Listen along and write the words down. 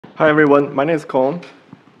Hi everyone, my name is Cong.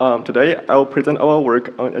 Today I will present our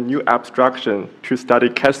work on a new abstraction to study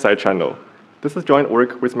cache side channel. This is joint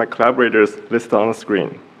work with my collaborators listed on the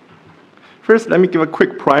screen. First, let me give a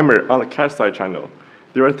quick primer on the cache side channel.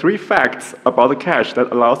 There are 3 facts about the cache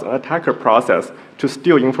that allows an attacker process to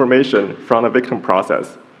steal information from the victim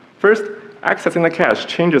process. First, accessing the cache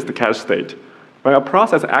changes the cache state. When a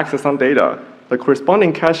process accesses some data, the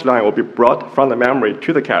corresponding cache line will be brought from the memory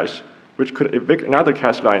to the cache, which could evict another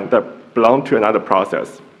cache line that belonged to another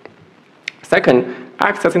process. Second,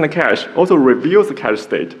 accessing the cache also reveals the cache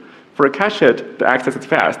state. For a cache hit, the access is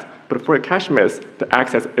fast, but for a cache miss, the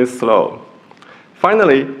access is slow.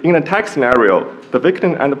 Finally, in an attack scenario, the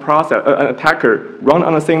victim and an attacker run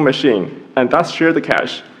on the same machine and thus share the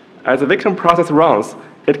cache. As the victim process runs,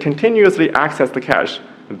 it continuously accesses the cache,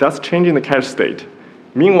 thus changing the cache state.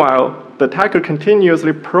 Meanwhile, the attacker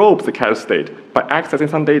continuously probes the cache state by accessing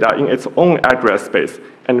some data in its own address space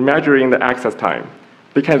and measuring the access time.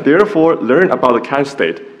 They can therefore learn about the cache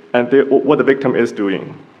state and what the victim is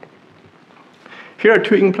doing. Here are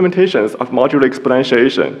 2 implementations of modular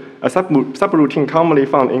exponentiation, a subroutine commonly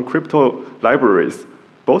found in crypto libraries.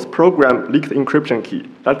 Both programs leak the encryption key.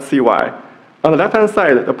 Let's see why. On the left-hand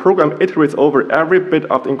side, the program iterates over every bit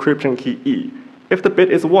of the encryption key E. If the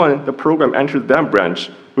bit is 1, the program enters that branch,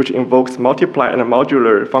 which invokes multiply and a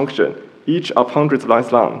modular function, each of hundreds of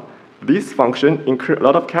lines long. These functions incur a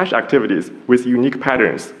lot of cache activities with unique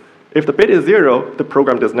patterns. If the bit is 0, the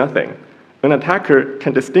program does nothing. An attacker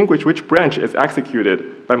can distinguish which branch is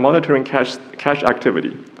executed by monitoring cache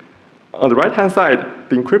activity. On the right-hand side,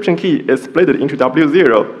 the encryption key is split into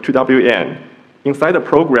W0 to Wn. Inside the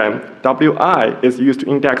program, Wi is used to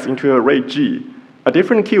index into array G. A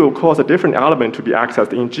different key will cause a different element to be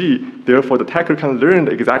accessed in G, therefore the attacker can learn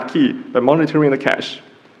the exact key by monitoring the cache.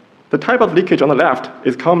 The type of leakage on the left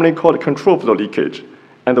is commonly called control flow leakage,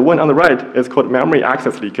 and the one on the right is called memory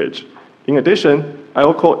access leakage. In addition, I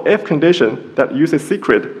will call if condition that uses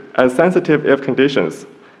secret as sensitive if conditions.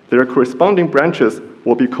 Their corresponding branches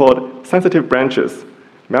will be called sensitive branches.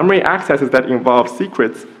 Memory accesses that involve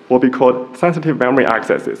secrets will be called sensitive memory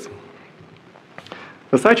accesses.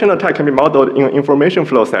 The side channel attack can be modeled in an information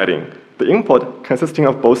flow setting. The input, consisting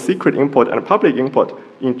of both secret input and public input,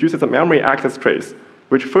 induces a memory access trace,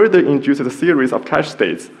 which further induces a series of cache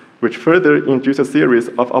states, which further induce a series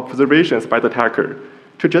of observations by the attacker.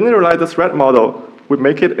 To generalize the threat model, we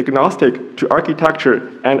make it agnostic to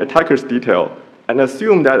architecture and attacker's detail, and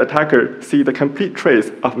assume that attacker sees the complete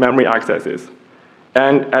trace of memory accesses.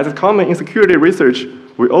 And as is common in security research,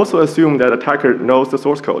 we also assume that attacker knows the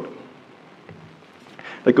source code.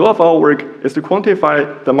 The goal of our work is to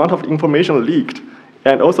quantify the amount of information leaked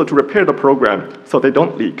and also to repair the program so they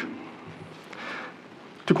don't leak.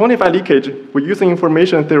 To quantify leakage, we use an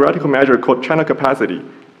information theoretical measure called channel capacity.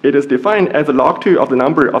 It is defined as the log2 of the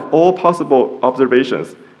number of all possible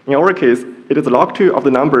observations. In our case, it is log2 of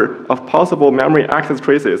the number of possible memory access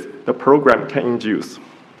traces the program can induce.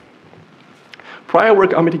 Prior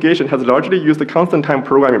work on mitigation has largely used the constant time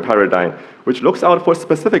programming paradigm, which looks out for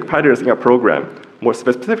specific patterns in a program. More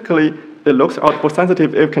specifically, it looks out for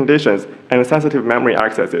sensitive if conditions and sensitive memory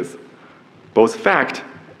accesses. Both FACT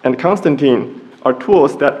and Constantine are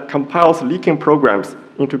tools that compiles leaking programs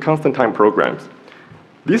into constant time programs.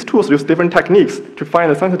 These tools use different techniques to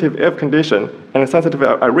find a sensitive if condition and a sensitive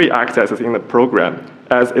array accesses in the program,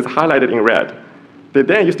 as is highlighted in red. They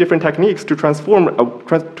then use different techniques to transform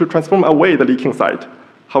away the leaking site.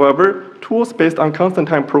 However, tools based on constant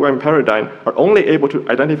time programming paradigm are only able to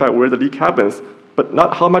identify where the leak happens, but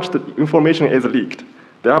not how much the information is leaked.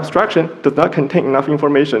 The abstraction does not contain enough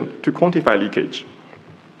information to quantify leakage.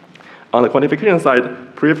 On the quantification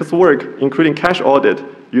side, previous work, including cache audit,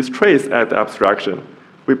 used trace as the abstraction.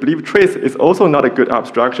 We believe trace is also not a good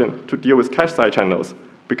abstraction to deal with cache side channels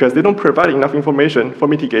because they don't provide enough information for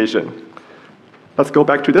mitigation. Let's go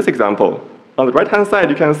back to this example. On the right-hand side,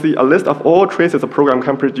 you can see a list of all traces a program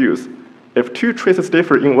can produce. If 2 traces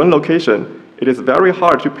differ in one location, it is very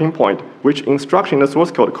hard to pinpoint which instruction in the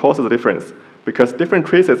source code causes the difference because different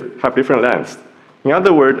traces have different lengths. In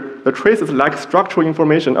other words, the traces lack structural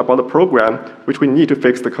information about the program which we need to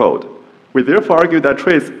fix the code. We therefore argue that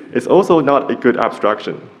trace is also not a good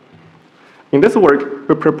abstraction. In this work,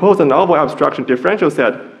 we propose a novel abstraction differential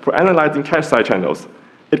set for analyzing cache side channels.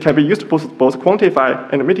 It can be used to both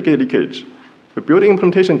quantify and mitigate leakage. We build an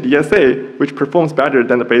implementation DSA which performs better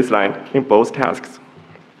than the baseline in both tasks.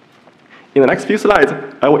 In the next few slides,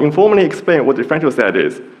 I will informally explain what differential set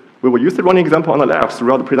is. We will use the running example on the left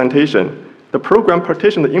throughout the presentation. The program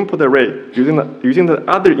partitions the input array using the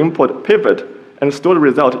other input pivot and store the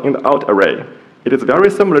result in the out array. It is very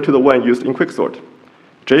similar to the one used in quicksort.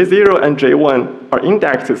 J0 and J1 are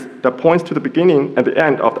indexes that point to the beginning and the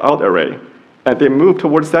end of the out array, and they move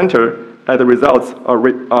towards center as the results are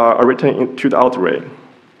written into the out array.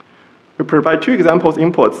 We provide two examples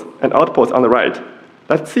inputs and outputs on the right.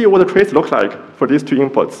 Let's see what the trace looks like for these two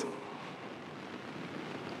inputs.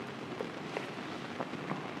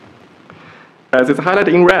 As it's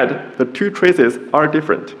highlighted in red, the two traces are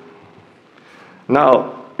different.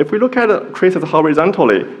 Now, if we look at the traces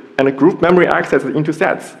horizontally and group memory accesses into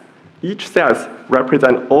sets, each set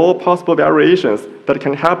represents all possible variations that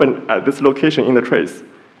can happen at this location in the trace.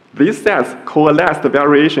 These sets coalesce the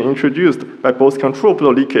variation introduced by both control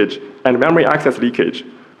flow leakage and memory access leakage.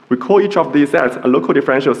 We call each of these sets a local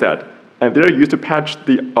differential set, and they're used to patch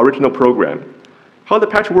the original program. How the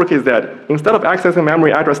patch works is that instead of accessing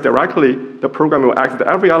memory address directly, the program will access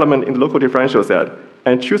every element in the local differential set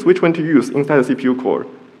and choose which one to use inside the CPU core.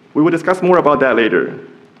 We will discuss more about that later.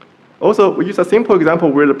 Also, we use a simple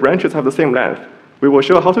example where the branches have the same length. We will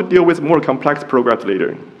show how to deal with more complex programs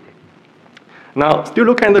later. Now, still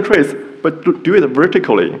looking at the trace, but to do it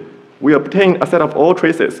vertically, we obtain a set of all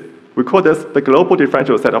traces. We call this the global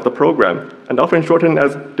differential set of the program, and often shortened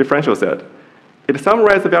as differential set. It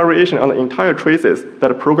summarizes the variation on the entire traces that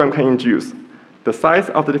a program can induce. The size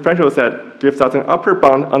of the differential set gives us an upper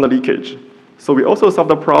bound on the leakage. So we also solve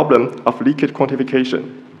the problem of leakage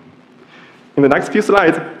quantification. In the next few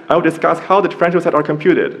slides, I will discuss how the differential sets are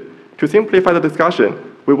computed. To simplify the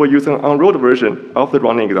discussion, we will use an unrolled version of the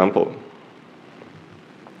running example.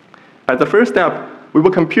 As the first step, we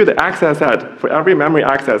will compute the access set for every memory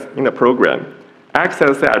access in the program.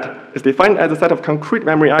 Access set is defined as a set of concrete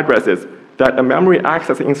memory addresses that a memory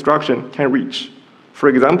access instruction can reach. For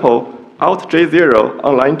example, out J0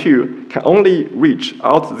 on line 2 can only reach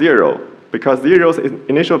out 0 because 0's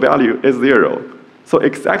initial value is 0. So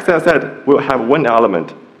its access set will have one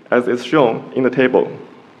element, as is shown in the table.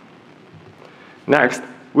 Next,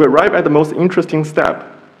 we arrive at the most interesting step.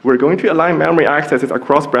 We're going to align memory accesses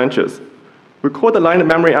across branches. We call the line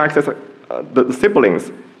memory access the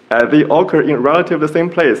siblings, as they occur in relatively the same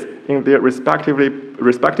place in their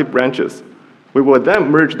respective branches. We will then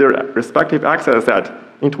merge their respective access set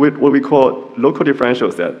into what we call local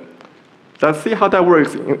differential set. Let's see how that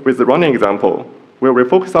works with the running example, where we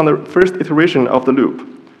focus on the first iteration of the loop.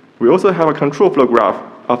 We also have a control flow graph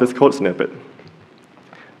of this code snippet.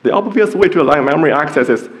 The obvious way to align memory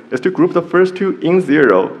accesses is to group the first two in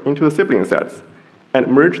 0 into the sibling sets and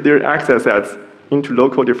merge their access sets into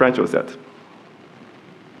local differential sets.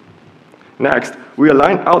 Next, we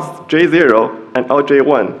align out J0 and out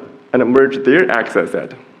J1 and merge their access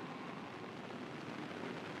set.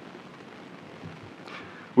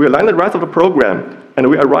 We align the rest of the program, and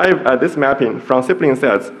we arrive at this mapping from sibling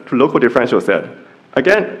sets to local differential set.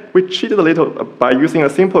 Again, we cheated a little by using a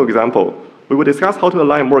simple example. We will discuss how to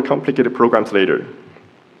align more complicated programs later.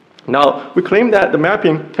 Now, we claim that the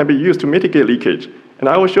mapping can be used to mitigate leakage, and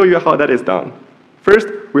I will show you how that is done. First,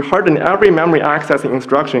 we harden every memory accessing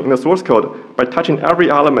instruction in the source code by touching every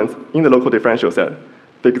element in the local differential set.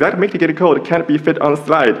 The exact mitigated code can't be fit on the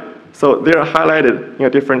slide, so they are highlighted in a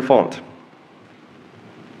different font.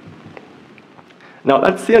 Now,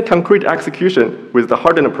 let's see a concrete execution with the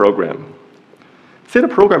hardened program. Say the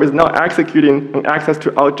program is now executing an access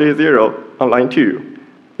to out J0 on line 2.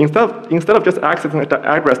 Instead of just accessing the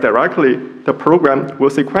address directly, the program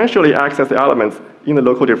will sequentially access the elements in the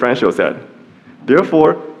local differential set.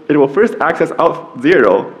 Therefore, it will first access out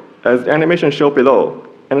 0, as the animation shown below,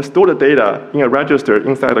 and store the data in a register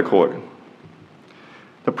inside the core.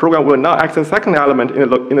 The program will now access the second element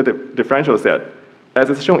in the differential set, as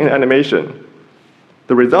is shown in the animation.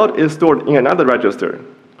 The result is stored in another register.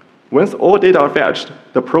 Once all data are fetched,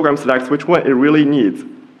 the program selects which one it really needs.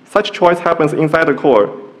 Such choice happens inside the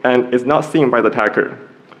core and is not seen by the attacker.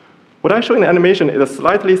 What I show in the animation is a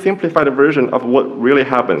slightly simplified version of what really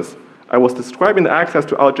happens. I was describing the access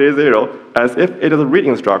to out J0 as if it is a read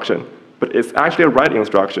instruction, but it's actually a write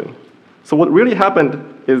instruction. So what really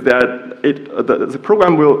happened is that the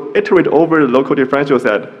program will iterate over the local differential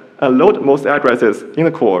set and load most addresses in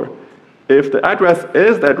the core. If the address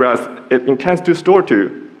is the address it intends to store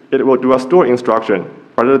to, it will do a store instruction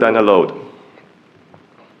rather than a load.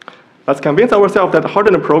 Let's convince ourselves that the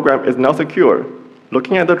hardened program is now secure.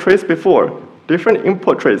 Looking at the trace before, different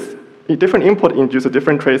input induce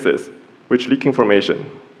different traces, which leak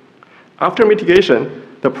information. After mitigation,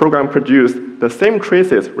 the program produced the same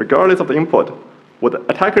traces regardless of the input. What the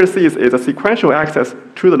attacker sees is a sequential access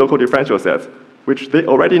to the local differential sets, which they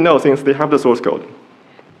already know since they have the source code.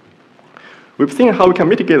 We've seen how we can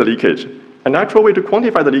mitigate the leakage. A natural way to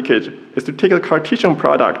quantify the leakage is to take the Cartesian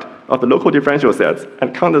product of the local differential sets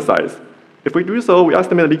and count the size. If we do so, we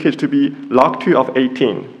estimate the leakage to be log 2 of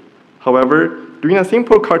 18. However, doing a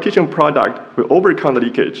simple Cartesian product will overcome the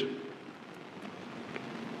leakage.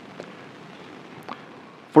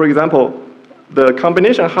 For example, the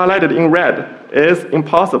combination highlighted in red is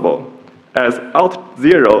impossible, as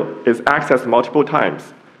alt0 is accessed multiple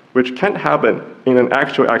times, which can't happen in an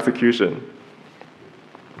actual execution.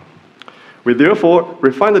 We therefore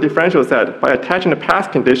refine the differential set by attaching a pass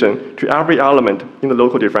condition to every element in the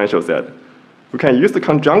local differential set. We can use the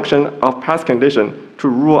conjunction of pass condition to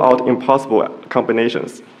rule out impossible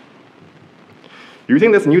combinations.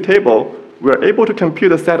 Using this new table, we are able to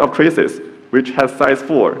compute a set of traces which has size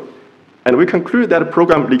 4, and we conclude that the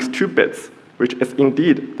program leaks 2 bits, which is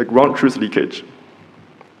indeed the ground truth leakage.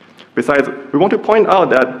 Besides, we want to point out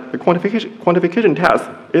that the quantification task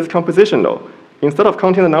is compositional. Instead of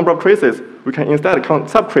counting the number of traces, we can instead count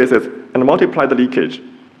subtraces and multiply the leakage.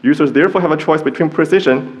 Users therefore have a choice between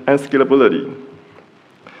precision and scalability.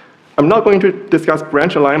 I'm not going to discuss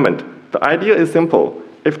branch alignment. The idea is simple.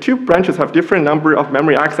 If 2 branches have different number of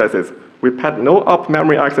memory accesses, we pad no up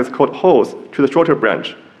memory access called holes to the shorter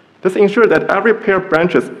branch. This ensures that every pair of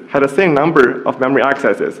branches has the same number of memory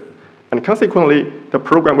accesses, and consequently, the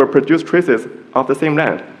program will produce traces of the same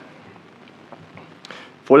length.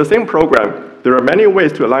 For the same program, there are many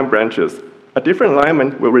ways to align branches. A different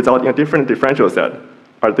alignment will result in a different differential set.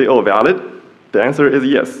 Are they all valid? The answer is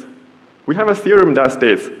yes. We have a theorem that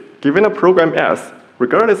states, given a program S,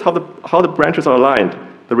 regardless how the branches are aligned,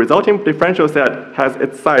 the resulting differential set has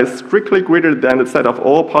its size strictly greater than the set of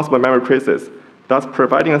all possible memory traces, thus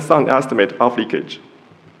providing a sound estimate of leakage.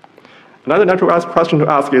 Another natural question to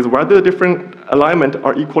ask is whether the different alignment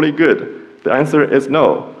are equally good. The answer is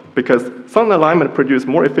no, because some alignment produce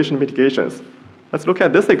more efficient mitigations. Let's look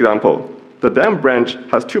at this example. The then branch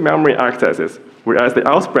has 2 memory accesses, whereas the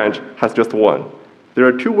else branch has just 1. There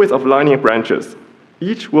are 2 ways of aligning branches.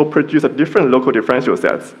 Each will produce a different local differential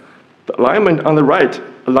sets. The alignment on the right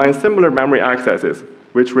aligns similar memory accesses,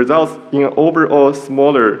 which results in an overall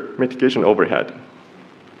smaller mitigation overhead.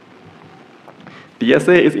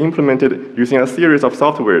 DSA is implemented using a series of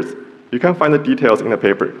softwares. You can find the details in the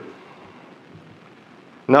paper.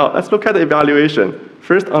 Now, let's look at the evaluation,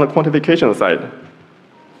 first on the quantification side.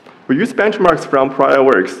 We use benchmarks from prior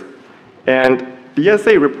works, and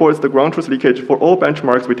DSA reports the ground truth leakage for all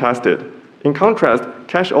benchmarks we tested. In contrast,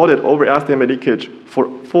 cache audit overestimated leakage for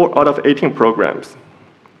 4 out of 18 programs.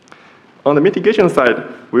 On the mitigation side,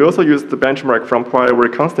 we also use the benchmark from prior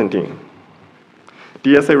work Constantine.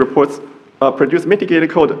 DSA reports produce mitigated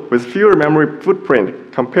code with fewer memory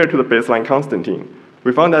footprint compared to the baseline Constantine.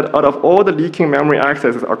 We found that out of all the leaking memory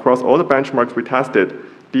accesses across all the benchmarks we tested,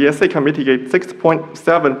 DSA can mitigate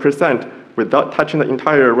 6.7% without touching the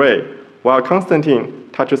entire array, while Constantine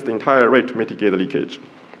touches the entire array to mitigate the leakage.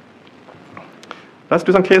 Let's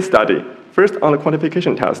do some case study. First, on the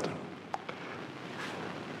quantification test.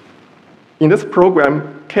 In this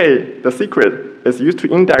program, K, the secret, is used to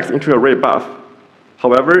index into array buff.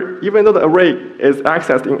 However, even though the array is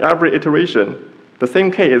accessed in every iteration, the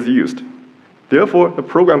same K is used. Therefore, the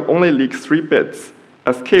program only leaks 3 bits,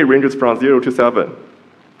 as K ranges from 0 to 7.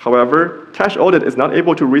 However, cache audit is not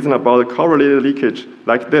able to reason about the correlated leakage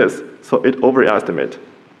like this, so it overestimates.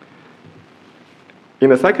 In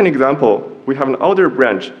the second example, we have an outer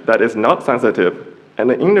branch that is not sensitive and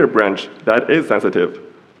an inner branch that is sensitive.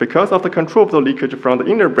 Because of the control of the leakage from the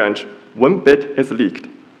inner branch, 1 bit is leaked.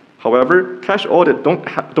 However, cache audit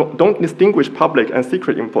don't distinguish public and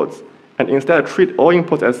secret inputs, and instead treat all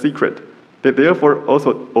inputs as secret. They therefore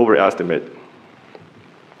also overestimate.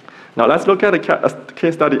 Now let's look at a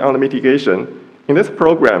case study on the mitigation. In this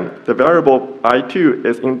program, the variable I2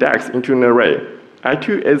 is indexed into an array.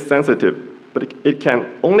 I2 is sensitive, but it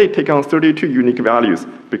can only take on 32 unique values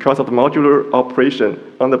because of the modular operation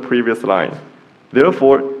on the previous line.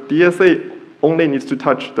 Therefore, DSA only needs to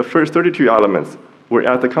touch the first 32 elements,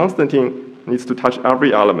 whereas the Constantine needs to touch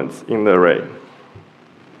every element in the array.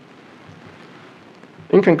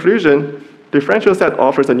 In conclusion, differential set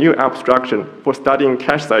offers a new abstraction for studying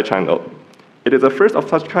cache side channel. It is the first of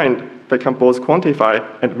such kind that can both quantify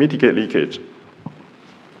and mitigate leakage.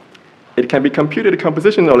 It can be computed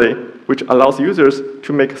compositionally, which allows users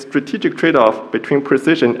to make strategic trade-off between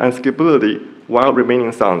precision and scalability while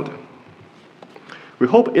remaining sound. We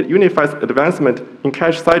hope it unifies advancement in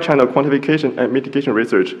cache side channel quantification and mitigation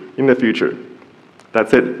research in the future.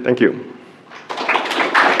 That's it. Thank you.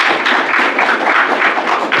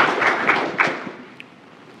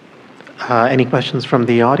 Any questions from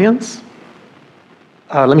the audience?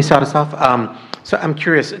 Let me start us off. So I'm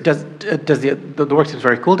curious, does the work seems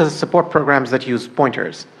very cool. Does it support programs that use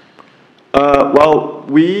pointers? Well,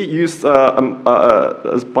 we use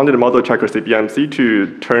a bonded model checker CBMC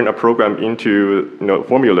to turn a program into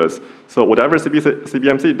formulas. So whatever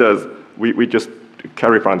CBMC does, we just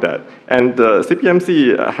carry from that. And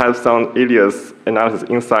CBMC has some alias analysis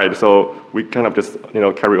inside, so we kind of just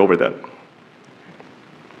carry over that.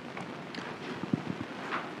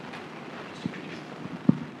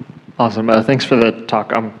 Awesome. Thanks for the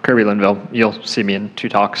talk. I'm Kirby Linville. You'll see me in 2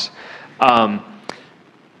 talks.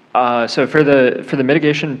 So for the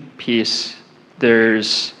mitigation piece,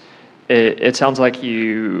 it sounds like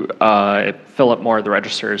you fill up more of the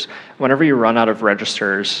registers. Whenever you run out of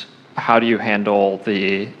registers, how do you handle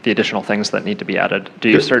the additional things that need to be added? Do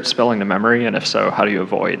you start spilling to memory? And if so, how do you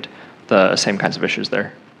avoid the same kinds of issues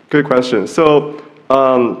there? Good question. So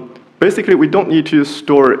basically, we don't need to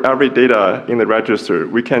store every data in the register.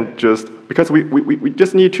 We can just, because we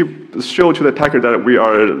just need to show to the attacker that we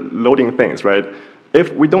are loading things, right?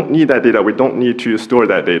 If we don't need that data, we don't need to store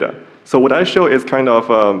that data. So what I show is kind of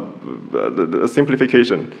a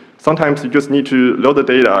simplification. Sometimes you just need to load the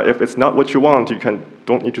data. If it's not what you want, you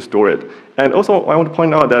don't need to store it. And also, I want to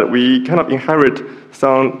point out that we kind of inherit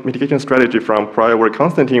some mitigation strategy from prior work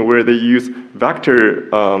Constantine, where they use vector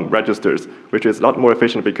registers, which is a lot more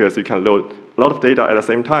efficient because you can load a lot of data at the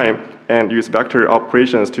same time and use vector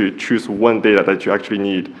operations to choose one data that you actually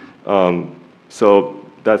need. So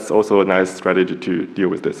that's also a nice strategy to deal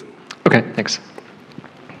with this. Okay, thanks.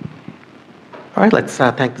 All right, let's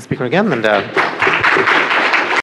thank the speaker again. And